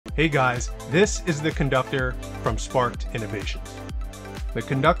Hey guys, this is the Conductor from Sparked Innovations. The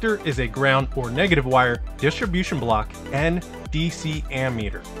Conductor is a ground or negative wire distribution block and DC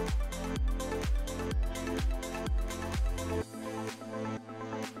ammeter.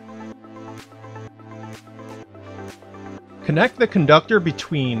 Connect the conductor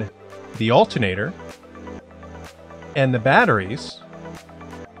between the alternator and the batteries,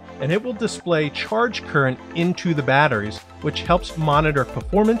 and it will display charge current into the batteries, which helps monitor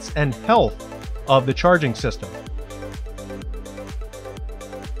performance and health of the charging system.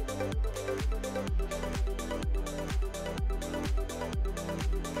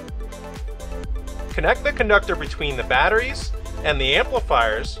 Connect the conductor between the batteries and the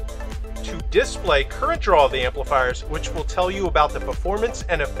amplifiers to display current draw of the amplifiers, which will tell you about the performance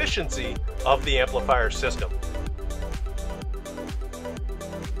and efficiency of the amplifier system.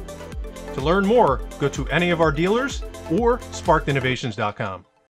 To learn more, go to any of our dealers or sparkedinnovations.com.